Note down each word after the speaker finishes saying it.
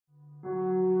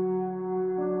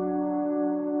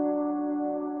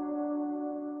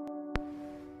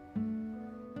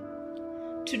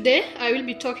Today I will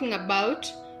be talking about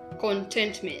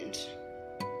contentment.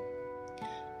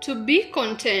 To be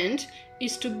content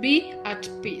is to be at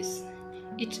peace.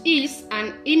 It is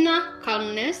an inner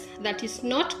calmness that is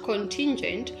not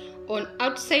contingent on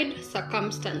outside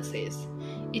circumstances.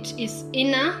 It is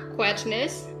inner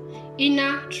quietness,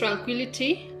 inner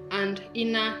tranquility, and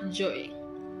inner joy.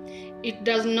 It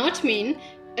does not mean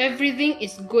everything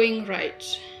is going right.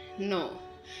 No.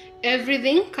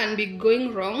 Everything can be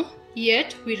going wrong,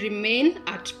 yet we remain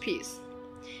at peace.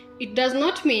 It does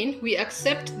not mean we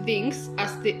accept things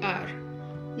as they are.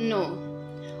 No.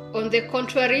 On the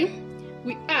contrary,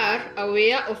 we are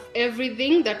aware of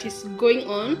everything that is going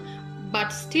on, but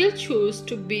still choose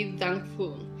to be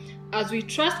thankful as we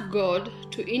trust God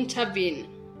to intervene.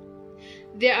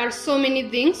 There are so many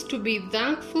things to be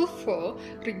thankful for,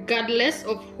 regardless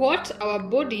of what our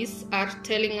bodies are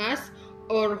telling us,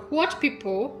 or what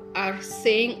people are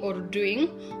saying or doing,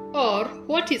 or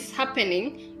what is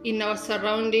happening in our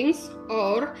surroundings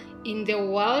or in the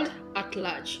world at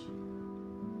large.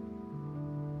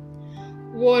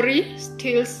 Worry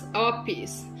steals our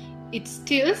peace. It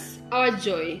steals our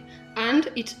joy, and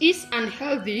it is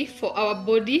unhealthy for our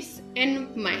bodies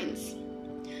and minds.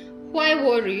 Why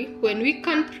worry when we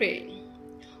can pray?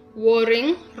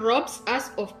 Worrying robs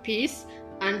us of peace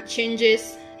and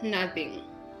changes nothing.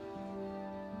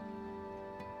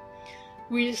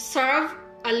 We serve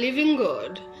a living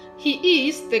God. He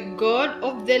is the God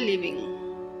of the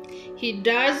living. He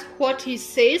does what He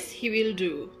says He will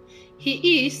do.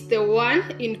 He is the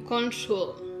one in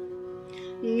control.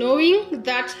 Knowing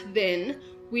that, then,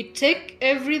 we take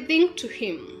everything to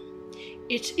Him.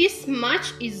 It is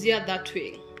much easier that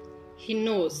way. He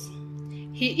knows.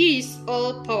 He is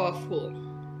all-powerful.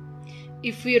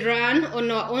 If we run on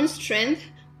our own strength,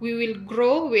 we will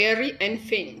grow weary and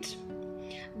faint.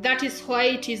 That is why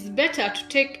it is better to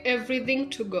take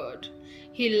everything to God.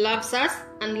 He loves us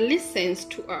and listens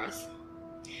to us.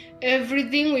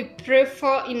 Everything we pray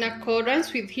for in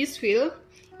accordance with His will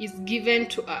is given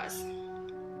to us.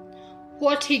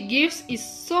 What He gives is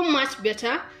so much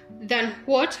better than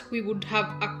what we would have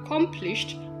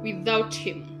accomplished without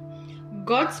Him.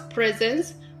 God's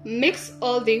presence makes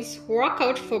all things work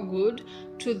out for good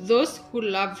to those who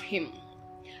love Him.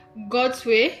 God's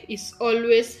way is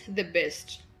always the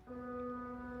best.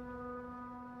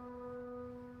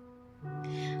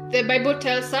 The Bible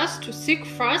tells us to seek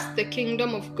first the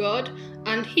kingdom of God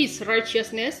and His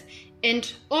righteousness,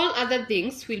 and all other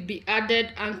things will be added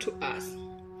unto us.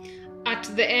 At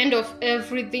the end of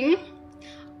everything,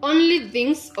 only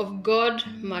things of God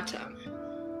matter.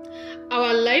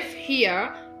 Our life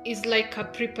here is like a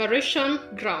preparation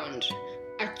ground,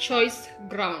 a choice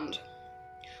ground.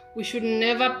 We should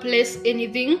never place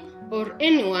anything or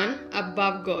anyone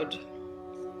above God.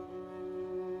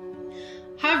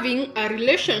 Having a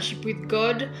relationship with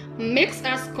God makes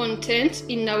us content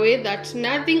in a way that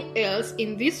nothing else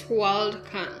in this world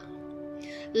can.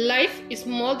 Life is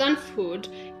more than food,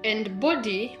 and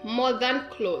body more than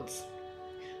clothes.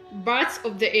 Birds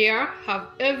of the air have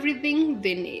everything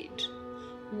they need.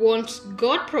 Won't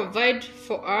God provide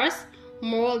for us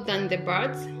more than the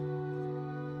birds?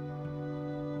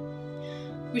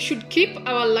 We should keep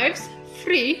our lives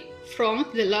free from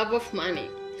the love of money.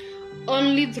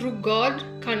 Only through God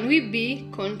can we be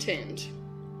content.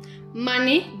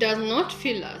 Money does not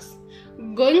fill us.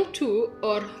 Going to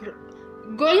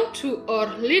or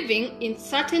living in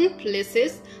certain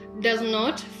places does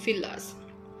not fill us.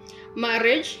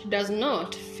 Marriage does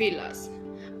not fill us.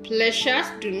 Pleasures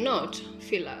do not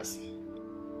fill us.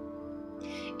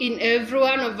 In every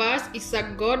one of us is a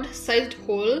God-sized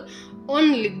hole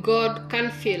only God can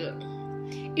fill.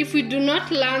 If we do not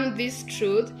learn this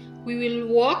truth, we will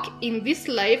walk in this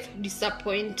life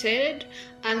disappointed,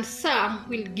 and some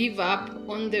will give up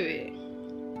on the way.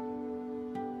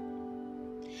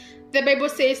 The Bible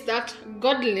says that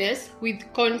godliness with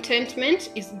contentment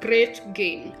is great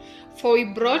gain, for we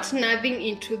brought nothing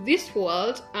into this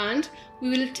world, and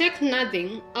we will take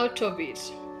nothing out of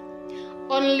it.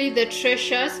 Only the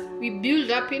treasures we build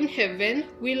up in heaven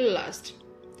will last.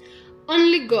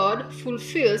 Only God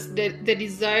fulfills the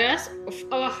desires of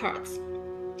our hearts.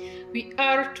 We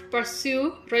are to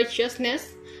pursue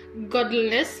righteousness,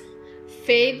 godliness,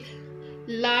 faith,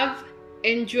 love,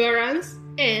 endurance,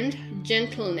 and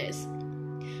gentleness.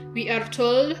 We are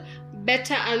told,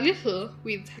 better a little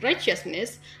with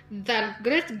righteousness than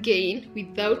great gain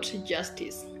without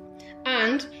justice.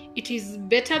 And it is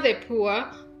better the poor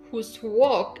whose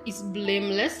walk is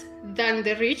blameless than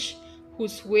the rich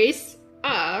whose ways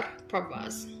are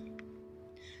perverse.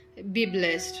 Be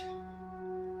blessed.